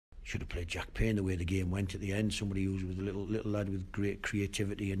should have played Jack Payne the way the game went at the end. Somebody who's with a little lad with great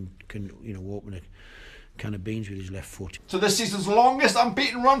creativity and can, you know, open a can of beans with his left foot. So this season's longest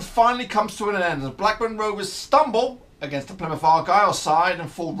unbeaten run finally comes to an end as Blackburn Rovers stumble against the Plymouth Argyle side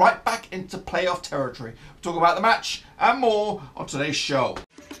and fall right back into playoff territory. We'll talk about the match and more on today's show.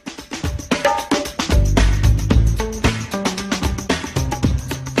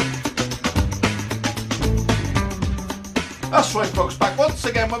 That's right, folks, back once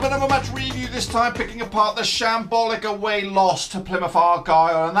again with another match review, this time picking apart the shambolic away loss to Plymouth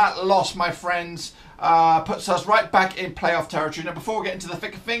Argyle. And that loss, my friends, puts us right back in playoff territory. Now, before we get into the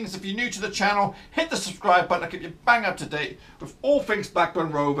thick of things, if you're new to the channel, hit the subscribe button. I'll keep you bang up to date with all things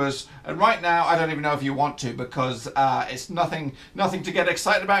Blackburn Rovers. And right now, I don't even know if you want to, because it's nothing to get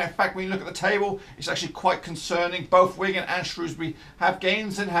excited about. In fact, when you look at the table, it's actually quite concerning. Both Wigan and Shrewsbury have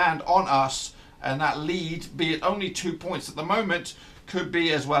games in hand on us. And that lead, be it only 2 points at the moment, could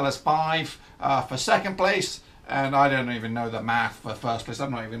be as well as 5 for second place. And I don't even know the math for first place. I'm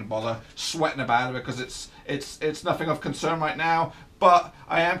not even going to bother sweating about it because it's nothing of concern right now. But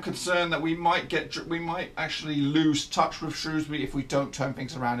I am concerned that we might actually lose touch with Shrewsbury if we don't turn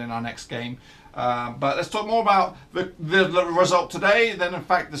things around in our next game. But let's talk more about the result today than in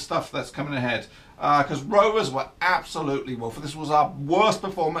fact the stuff that's coming ahead. Because Rovers were absolutely woeful. This was our worst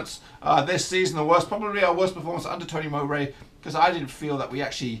performance this season, probably our worst performance under Tony Mowbray, because I didn't feel that we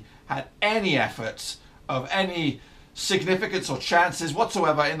actually had any efforts of any significance or chances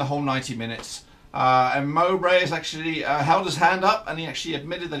whatsoever in the whole 90 minutes. And Mowbray has actually held his hand up, and he actually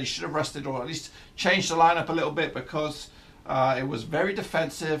admitted that he should have rested or at least changed the lineup a little bit, because it was very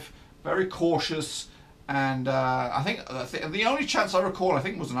defensive, very cautious. And I think the only chance I recall, I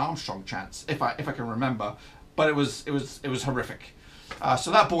think, was an Armstrong chance, if I can remember. But it was horrific.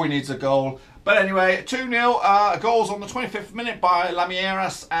 So that boy needs a goal. But anyway, 2-0 goals on the 25th minute by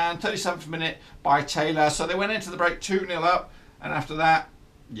Lamieras and 37th minute by Taylor. So they went into the break 2-0 up, and after that,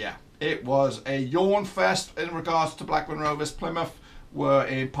 yeah, it was a yawn fest in regards to Blackburn Rovers. Plymouth were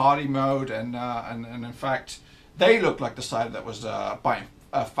in party mode, and in fact, they looked like the side that was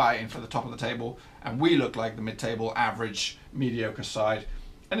fighting for the top of the table, and we looked like the mid-table, average, mediocre side.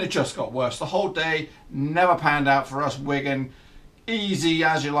 And it just got worse. The whole day never panned out for us. Wigan, easy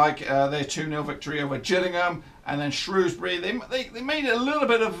as you like, their 2-0 victory over Gillingham. And then Shrewsbury, they made it a little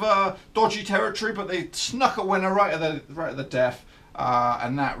bit of dodgy territory, but they snuck a winner right at the death.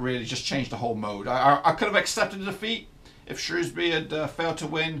 And that really just changed the whole mode. I could have accepted the defeat if Shrewsbury had failed to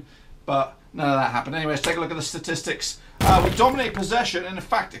win, but none of that happened. Anyway, let's take a look at the statistics. We dominate possession, and in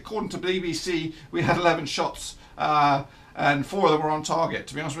fact, according to BBC, we had 11 shots, and 4 of them were on target.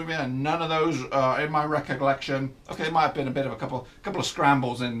 To be honest with you, none of those in my recollection. Okay, there might have been a bit of a couple of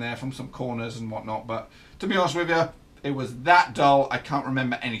scrambles in there from some corners and whatnot, but to be honest with you, it was that dull, I can't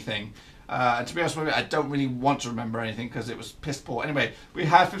remember anything. And to be honest with you, I don't really want to remember anything because it was piss poor. Anyway, we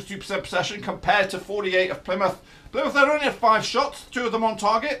had 52% possession compared to 48 of Plymouth. Plymouth had only had 5 shots, 2 of them on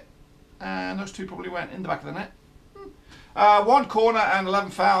target, and those 2 probably went in the back of the net. 1 corner and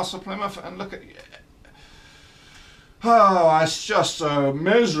 11 fouls for Plymouth, and look at, oh, it's just so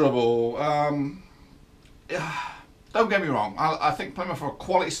miserable. Don't get me wrong, I think Plymouth are a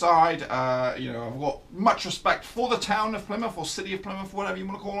quality side. You know, I've got much respect for the town of Plymouth, or city of Plymouth, whatever you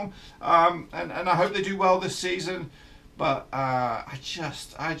want to call them, and I hope they do well this season. But I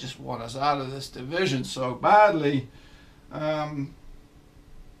just want us out of this division so badly.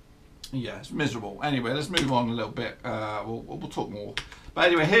 Yeah, it's miserable. Anyway, let's move on a little bit. We'll talk more. But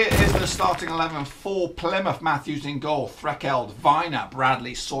anyway, here is the starting 11 for Plymouth. Matthews in goal. Threkeld, Viner,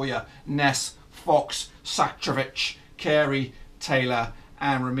 Bradley, Sawyer, Ness, Fox, Saktrovic, Carey, Taylor,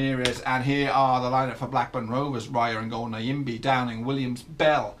 and Ramirez. And here are the lineup for Blackburn Rovers. Ryer in goal. Nayimbi, Downing, Williams,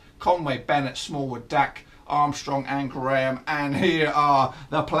 Bell, Conway, Bennett, Smallwood, Dack, Armstrong, and Graham. And here are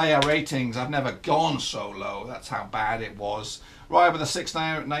the player ratings. I've never gone so low. That's how bad it was. Ryer with a 6,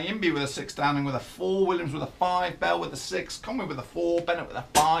 Nayimbi with a 6, Downing with a 4, Williams with a 5, Bell with a 6, Conway with a 4, Bennett with a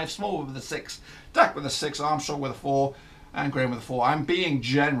 5, Smallwood with a 6, Dack with a 6, Armstrong with a 4, and Graham with a 4. I'm being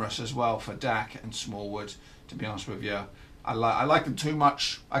generous as well for Dack and Smallwood, to be honest with you. I like them too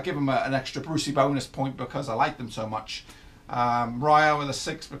much. I give them an extra Brucey bonus point because I like them so much. Ryer with a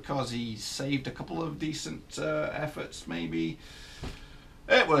 6 because he saved a couple of decent efforts, maybe.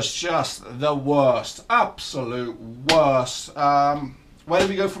 It was just the worst, absolute worst. Where do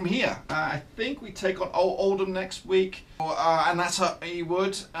we go from here? I think we take on Oldham next week, and that's at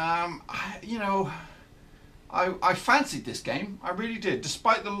Ewood. You know, I fancied this game, I really did.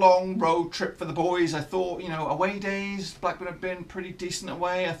 Despite the long road trip for the boys, I thought, you know, away days, Blackburn have been pretty decent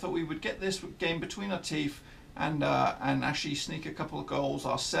away. I thought we would get this game between our teeth and actually sneak a couple of goals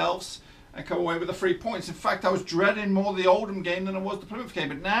ourselves and come away with the 3 points. In fact, I was dreading more the Oldham game than I was the Plymouth game.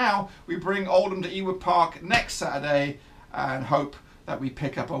 But now we bring Oldham to Ewood Park next Saturday and hope that we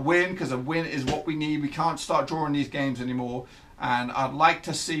pick up a win, because a win is what we need. We can't start drawing these games anymore. And I'd like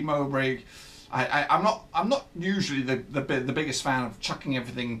to see Mowbray. I'm not usually the biggest fan of chucking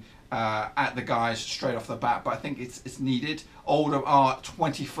everything at the guys straight off the bat, but I think it's needed. Oldham are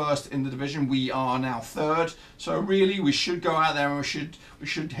 21st in the division. We are now 3rd. So really, we should go out there and we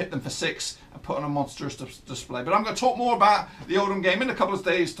should hit them for 6 and put on a monstrous display. But I'm going to talk more about the Oldham game in a couple of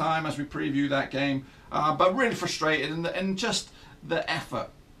days' time as we preview that game. But really frustrated, and just the effort.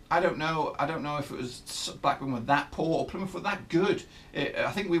 I don't know if it was Blackburn were that poor or Plymouth were that good.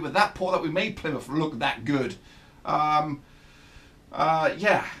 I think we were that poor that we made Plymouth look that good. Yeah,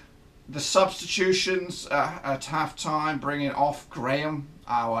 the substitutions at half-time, bringing off Graham,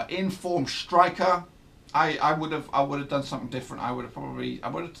 our informed striker. I would have done something different. I would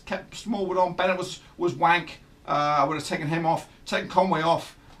have kept Smallwood on. Bennett was wank. I would have taken him off, taken Conway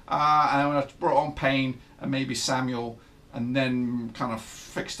off, and I would have brought on Payne and maybe Samuel, and then kind of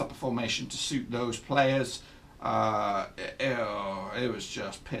fixed up a formation to suit those players. It was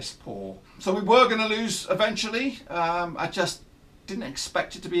just piss poor. So we were going to lose eventually. I just didn't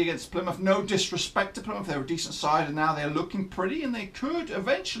expect it to be against Plymouth. No disrespect to Plymouth, they're a decent side, and now they're looking pretty, and they could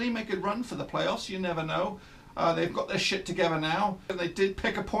eventually make a run for the playoffs. You never know. They've got their shit together now. They did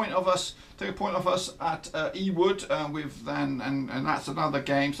take a point of us at Ewood, and that's another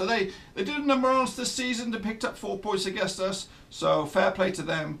game. So they did a number on us this season. They picked up 4 points against us. So fair play to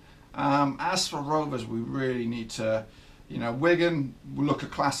them. As for Rovers, we really need to, Wigan look a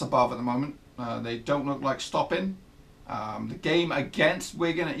class above at the moment. They don't look like stopping. The game against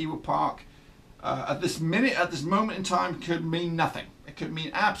Wigan at Ewood Park at this moment in time could mean nothing. It could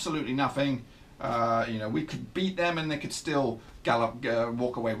mean absolutely nothing. We could beat them and they could still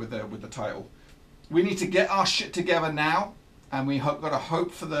walk away with the title. We need to get our shit together now, and we got to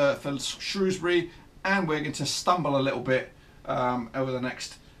hope for Shrewsbury and Wigan to stumble a little bit over the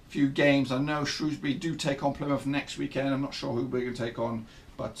next few games. I know Shrewsbury do take on Plymouth next weekend. I'm not sure who we're going to take on,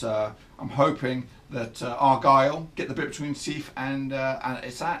 but I'm hoping that Argyle get the bit between teeth, and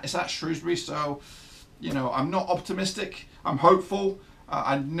it's at Shrewsbury. So, I'm not optimistic. I'm hopeful.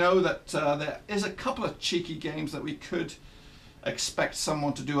 I know that there is a couple of cheeky games that we could expect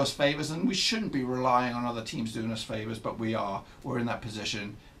someone to do us favours, and we shouldn't be relying on other teams doing us favours, but we are. We're in that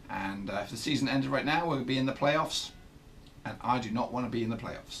position, and if the season ended right now, we'll be in the playoffs, and I do not want to be in the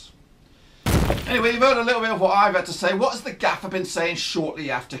playoffs. Anyway, you've heard a little bit of what I've had to say. What has the gaffer been saying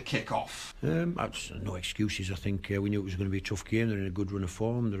shortly after kick-off? No excuses. I think we knew it was going to be a tough game. They're in a good run of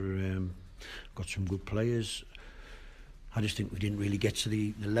form. They're got some good players. I just think we didn't really get to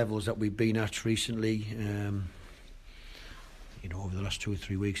the levels that we've been at recently. Over the last 2 or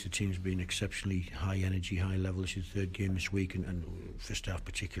 3 weeks, the team's been exceptionally high energy, high level. This is the 3rd game this week, and first half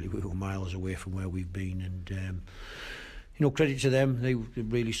particularly, we were miles away from where we've been. And credit to them. They're a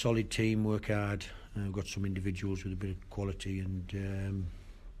really solid team, work hard. We've got some individuals with a bit of quality, and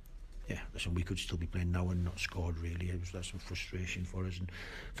listen, we could still be playing now and not scored. Really, that's some frustration for us. And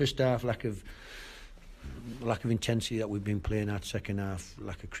first half, lack of intensity that we've been playing at. Second half,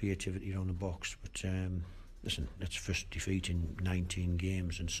 lack of creativity around the box. But listen, that's first defeat in 19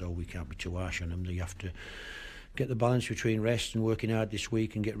 games, and so we can't be too harsh on them. They have to get the balance between rest and working hard this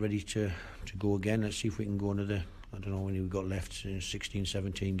week and get ready to go again. Let's see if we can go another, I don't know how many we've got left, 16,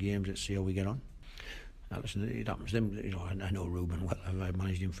 17 games. Let's see how we get on. Now, listen, it happens. I know Ruben well. I've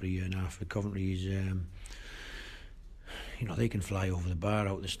managed him for a year and a half. For Coventry, he's they can fly over the bar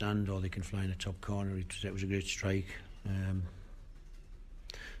out the stand, or they can fly in the top corner. It was a great strike.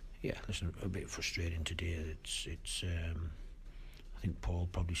 Listen, a bit frustrating today. It's I think Paul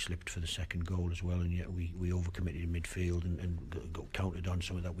probably slipped for the second goal as well, and yet we overcommitted in midfield and got counted on.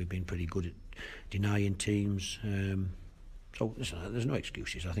 Some of that we've been pretty good at denying teams. So listen, there's no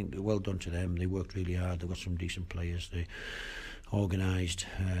excuses. I think well done to them. They worked really hard. They've got some decent players. They organised.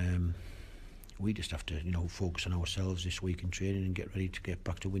 We just have to, focus on ourselves this week in training and get ready to get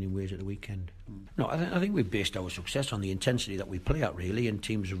back to winning ways at the weekend. No, I think we've based our success on the intensity that we play at, really, and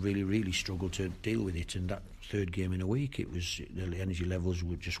teams have really, really struggled to deal with it. And that 3rd game in a week, the energy levels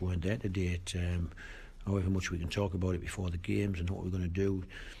just weren't there today. However much we can talk about it before the games and what we're going to do,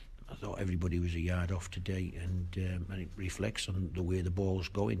 I thought everybody was a yard off today, and it reflects on the way the ball's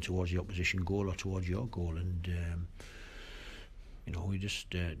going towards the opposition goal or towards your goal. And we just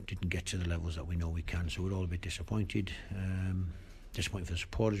didn't get to the levels that we know we can, so we're all a bit disappointed. Disappointed for the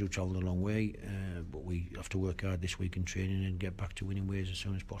supporters who travelled a long way, but we have to work hard this week in training and get back to winning ways as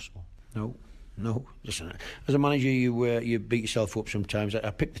soon as possible. No, No, listen. As a manager, you beat yourself up sometimes.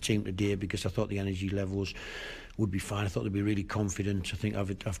 I picked the team today because I thought the energy levels would be fine. I thought they'd be really confident. I think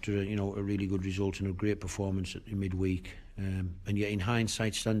after a really good result and a great performance at the midweek, and yet in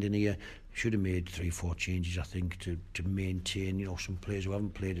hindsight, standing here, should have made 3-4 changes. I think to maintain some players who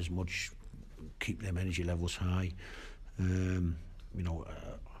haven't played as much, keep them energy levels high.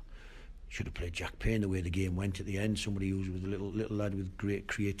 Should have played Jack Payne the way the game went at the end. Somebody who's with a little lad with great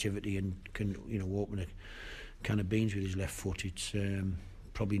creativity and can open a can of beans with his left foot. It's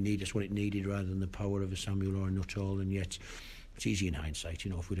probably that's what it needed rather than the power of a Samuel or a Nuttall. And yet it's easy in hindsight.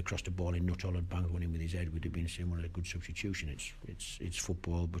 If we'd have crossed the ball in Nuttall and banged one in with his head, we'd have been saying what a good substitution. It's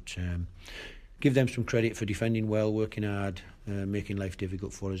football, but give them some credit for defending well, working hard, making life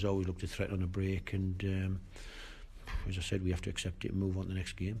difficult for us. Always look to threaten on a break, and as I said, we have to accept it and move on to the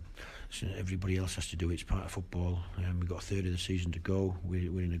next game. So everybody else has to do it. It's part of football. We've got a third of the season to go.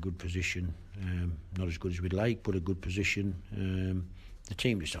 We're in a good position. Not as good as we'd like, but a good position. The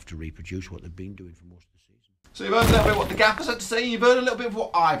team just have to reproduce what they've been doing for most of the season. So you've heard a little bit what the gaffers had to say. You've heard a little bit of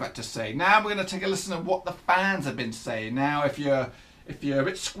what I've had to say. Now we're going to take a listen to what the fans have been saying. Now, if you're a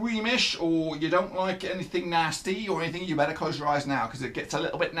bit squeamish or you don't like anything nasty or anything, you better close your eyes now because it gets a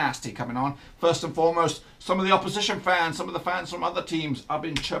little bit nasty coming on. First and foremost, some of the opposition fans, some of the fans from other teams have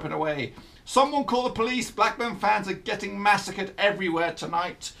been chirping away. Someone call the police. Blackburn fans are getting massacred everywhere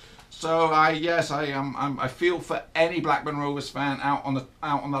tonight. So I feel for any Blackburn Rovers fan out on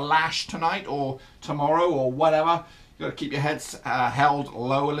the lash tonight or tomorrow or whatever. You've got to keep your heads held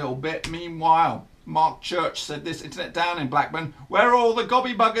low a little bit. Meanwhile, Mark Church said this: internet down in Blackburn. Where are all the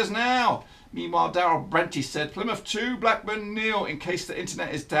gobby buggers now? Meanwhile, Darryl Brenty said Plymouth 2, Blackburn 0 in case the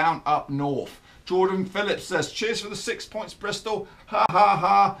internet is down up north. Jordan Phillips says cheers for the 6 points Bristol. Ha ha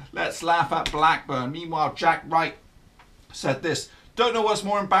ha. Let's laugh at Blackburn. Meanwhile, Jack Wright said this: don't know what's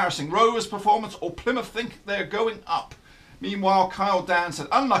more embarrassing, Rovers' performance or Plymouth think they're going up. Meanwhile, Kyle Dan said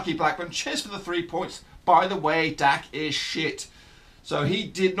unlucky Blackburn. Cheers for the 3 points. By the way, Dak is shit. So he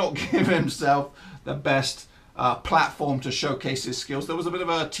did not give himself the best platform to showcase his skills. There was a bit of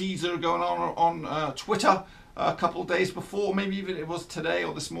a teaser going on Twitter a couple of days before, maybe even it was today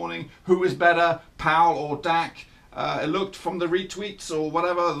or this morning. Who is better, Powell or Dak? It looked from the retweets or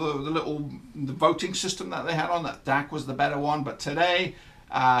whatever, the voting system that they had on, that Dak was the better one. But today,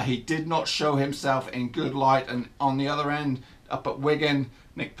 he did not show himself in good light. And on the other end, up at Wigan,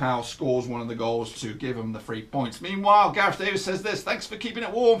 Nick Powell scores one of the goals to give him the 3 points. Meanwhile, Gareth Davis says this: thanks for keeping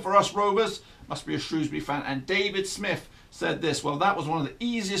it warm for us Rovers. Must be a Shrewsbury fan. And David Smith said this: well, that was one of the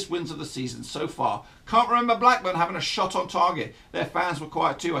easiest wins of the season so far. Can't remember Blackburn having a shot on target. Their fans were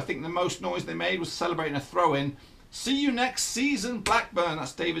quiet too. I think the most noise they made was celebrating a throw-in. See you next season, Blackburn.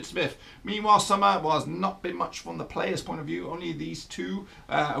 That's David Smith. Meanwhile, summer has not been much from the players' point of view. Only these two,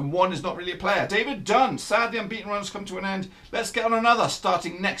 and one is not really a player. David Dunn. Sad the unbeaten run has come to an end. Let's get on another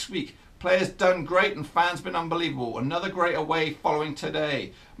starting next week. Players done great and fans been unbelievable. Another great away following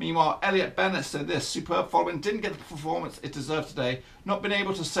today. Meanwhile, Elliot Bennett said this: superb following, didn't get the performance it deserved today. Not been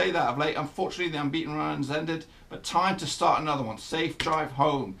able to say that of late. Unfortunately, the unbeaten run's ended, but time to start another one. Safe drive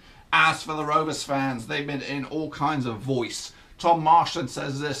home. As for the Rovers fans, they've been in all kinds of voice. Tom Marston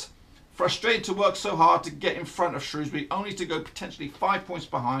says this: frustrated to work so hard to get in front of Shrewsbury, only to go potentially 5 points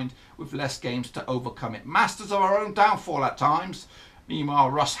behind with less games to overcome it. Masters of our own downfall at times.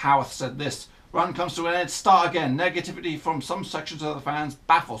 Meanwhile, Russ Howarth said this: run comes to an end, start again. Negativity from some sections of the fans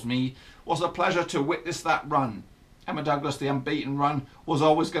baffles me. Was a pleasure to witness that run. Emma Douglas, the unbeaten run was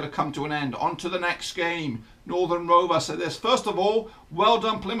always going to come to an end. On to the next game. Northern Rover said this: first of all, well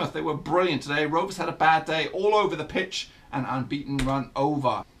done Plymouth. They were brilliant today. Rovers had a bad day all over the pitch, and unbeaten run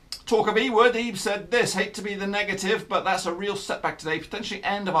over. Talk of E-word, Eve said this: hate to be the negative, but that's a real setback today. Potentially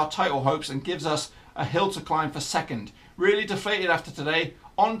end of our title hopes and gives us a hill to climb for second. Really deflated after today.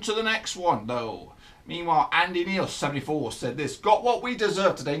 On to the next one though. Meanwhile, Andy Neal, 74, said this: got what we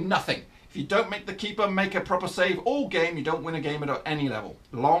deserve today, nothing. If you don't make the keeper make a proper save all game, you don't win a game at any level.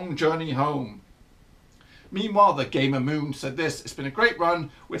 Long journey home. Meanwhile, the Gamer Moon said this: it's been a great run.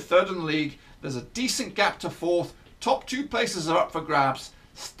 We're third in the league. There's a decent gap to fourth. Top 2 places are up for grabs.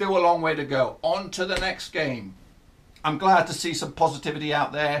 Still a long way to go. On to the next game. I'm glad to see some positivity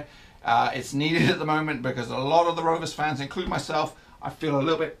out there. It's needed at the moment because a lot of the Rovers fans, including myself, I feel a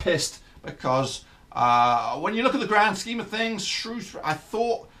little bit pissed because when you look at the grand scheme of things, Shrewsbury, I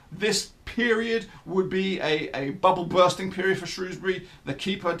thought this period would be a bubble bursting period for Shrewsbury. The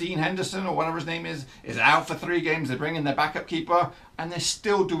keeper, Dean Henderson, or whatever his name is out for 3 games. They bring in their backup keeper, and they're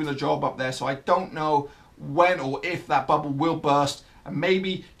still doing the job up there. So I don't know when or if that bubble will burst And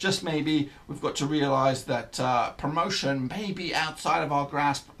maybe, just maybe, we've got to realise that promotion may be outside of our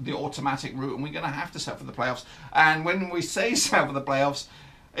grasp, the automatic route, and we're going to have to set for the playoffs. And when we say set for the playoffs,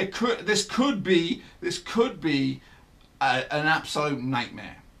 this could be an absolute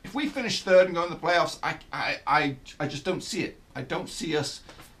nightmare. If we finish third and go in the playoffs, I just don't see it. I don't see us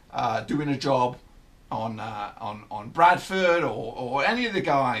doing a job on Bradford or any of the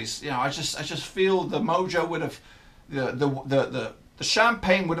guys. You know, I just feel the mojo would have, the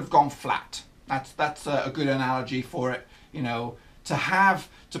champagne would have gone flat. That's a good analogy for it. You know,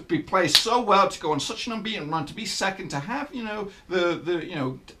 to be played so well, to go on such an unbeaten run, to be second, to have, you know,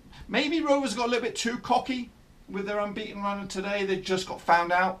 maybe Rovers got a little bit too cocky with their unbeaten run, and today they just got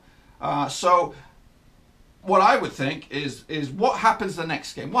found out. So what I would think is what happens the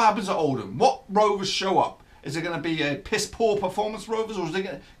next game? What happens at Oldham? What Rovers show up? Is it going to be a piss poor performance Rovers, or is it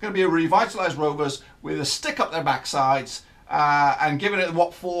going to be a revitalised Rovers with a stick up their backsides and giving it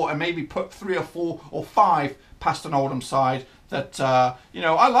what for, and maybe put 3 or 4 or 5 past an Oldham side that, you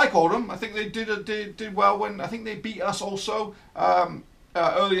know, I like Oldham. I think they did well when I think they beat us also.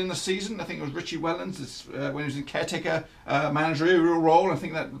 Early in the season, I think it was Richie Wellens when he was in caretaker managerial role. I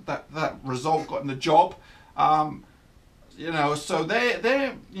think that result got him the job. You know, so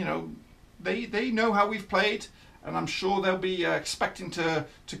they you know, they know how we've played, and I'm sure they'll be expecting to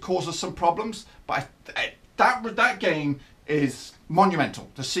cause us some problems. But that game is monumental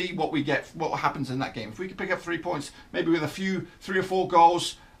to see what we get, what happens in that game. If we could pick up 3 points, maybe with a few 3 or 4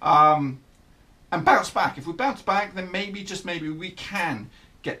 goals. And bounce back. If we bounce back, then maybe, just maybe, we can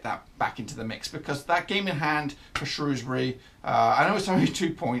get that back into the mix, because that game in hand for Shrewsbury, I know it's only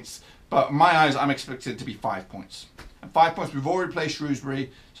 2 points, but in my eyes, I'm expecting it to be 5 points. And 5 points, we've already played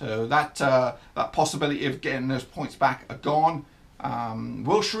Shrewsbury, so that possibility of getting those points back are gone.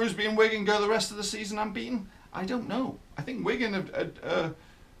 Will Shrewsbury and Wigan go the rest of the season unbeaten? I don't know. I think Wigan,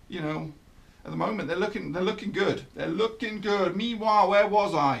 you know, at the moment, they're looking good. They're looking good. Meanwhile, where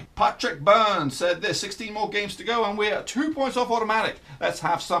was I? Patrick Burns said this: 16 more games to go and we're 2 points off automatic. Let's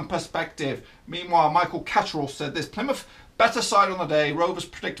have some perspective. Meanwhile, Michael Catterall said this: Plymouth, better side on the day. Rovers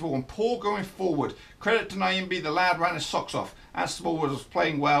predictable and poor going forward. Credit to Naimbi, the lad ran his socks off. And Smallwood was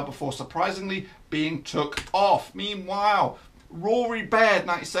playing well before surprisingly being took off. Meanwhile, Rory Baird,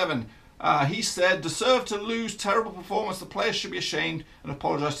 97. He said, deserved to lose, terrible performance, the players should be ashamed, and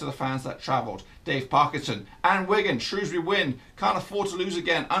apologise to the fans that travelled. Dave Parkinson and Wigan, Shrewsbury win, can't afford to lose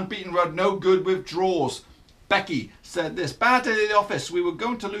again, unbeaten road, no good with draws. Becky said this: bad day at the office, we were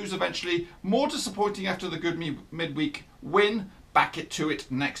going to lose eventually, more disappointing after the good midweek win, back to it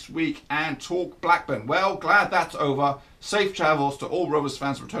next week and talk Blackburn. Well, glad that's over. Safe travels to all Rovers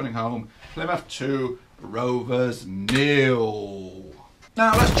fans returning home. Plymouth 2, Rovers 0.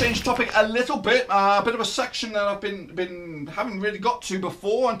 Now let's change topic a little bit. A bit of a section that I've been haven't really got to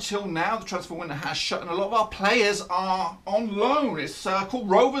before until now. The transfer window has shut, and a lot of our players are on loan. It's called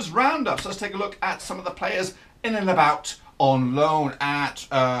Rovers Roundup. So let's take a look at some of the players in and about on loan at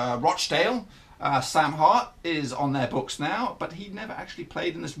Rochdale. Sam Hart is on their books now, but he never actually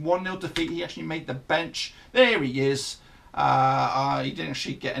played in this 1-0 defeat. He actually made the bench. There he is. He didn't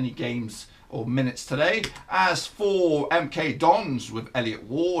actually get any games or minutes today. As for MK Dons with Elliot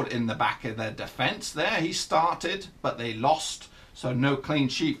Ward in the back of their defence there, he started, but they lost, so no clean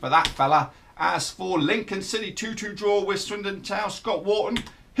sheet for that fella. As for Lincoln City, 2-2 draw with Swindon Town, Scott Wharton,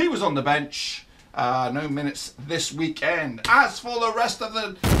 he was on the bench. No minutes this weekend. As for the rest of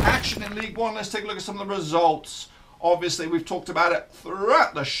the action in League One, let's take a look at some of the results. Obviously, we've talked about it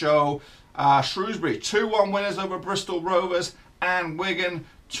throughout the show. Shrewsbury, 2-1 winners over Bristol Rovers, and Wigan,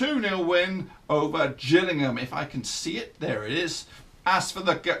 2-0 win over Gillingham. If I can see it, there it is. As for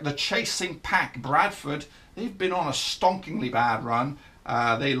the chasing pack, Bradford, they've been on a stonkingly bad run.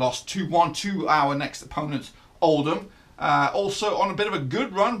 They lost 2-1 to our next opponent, Oldham. Also on a bit of a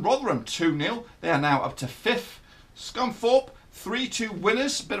good run, Rotherham 2-0. They are now up to 5th. Scunthorpe, 3-2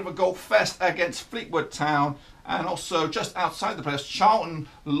 winners. Bit of a goal fest against Fleetwood Town. And also just outside the place, Charlton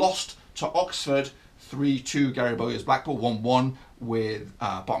lost to Oxford 3-2. Gary Bowyer's Blackpool 1-1 with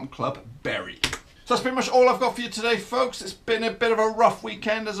bottom club Bury. So that's pretty much all I've got for you today, folks. It's been a bit of a rough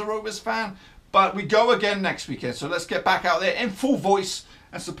weekend as a Rovers fan, but we go again next weekend. So let's get back out there in full voice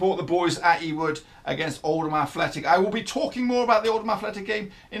and support the boys at Ewood against Oldham Athletic. I will be talking more about the Oldham Athletic game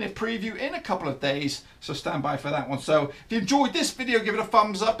in a preview in a couple of days, so stand by for that one. So if you enjoyed this video, give it a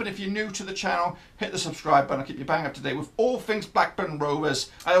thumbs up, and if you're new to the channel, hit the subscribe button. I'll keep you bang up to date with all things Blackburn Rovers.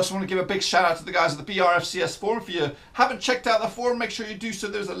 I also want to give a big shout out to the guys at the BRFCS forum. If you haven't checked out the forum, make sure you do so.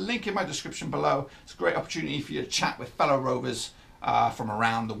 There's a link in my description below. It's a great opportunity for you to chat with fellow Rovers from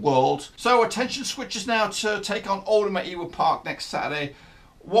around the world. So attention switches now to take on Oldham at Ewood Park next Saturday.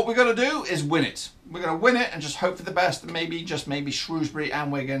 What we're going to do is win it. We're going to win it and just hope for the best. And maybe, just maybe, Shrewsbury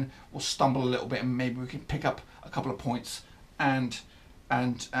and Wigan will stumble a little bit, and maybe we can pick up a couple of points and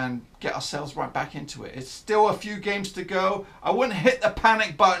get ourselves right back into it. It's still a few games to go. I wouldn't hit the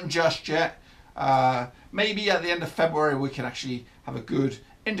panic button just yet. Maybe at the end of February we can actually have a good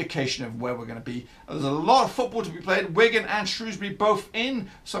indication of where we're going to be. There's a lot of football to be played. Wigan and Shrewsbury both in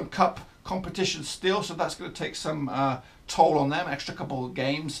some cup competition still, so that's going to take some toll on them, extra couple of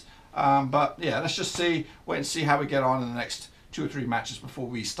games. But yeah, let's just wait and see how we get on in the next 2 or 3 matches before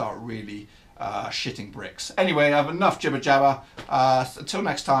we start really shitting bricks. Anyway, I have enough jibber jabber. Until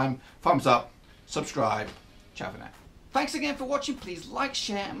next time, thumbs up, subscribe, ciao for now. Thanks again for watching. Please like,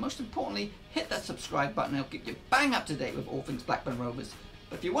 share, and most importantly, hit that subscribe button. It'll keep you bang up to date with all things Blackburn Rovers.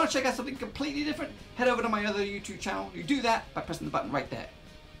 But if you want to check out something completely different, head over to my other YouTube channel. You do that by pressing the button right there.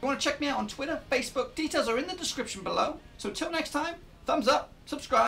 If you want to check me out on Twitter, Facebook, details are in the description below. So until next time, thumbs up, subscribe.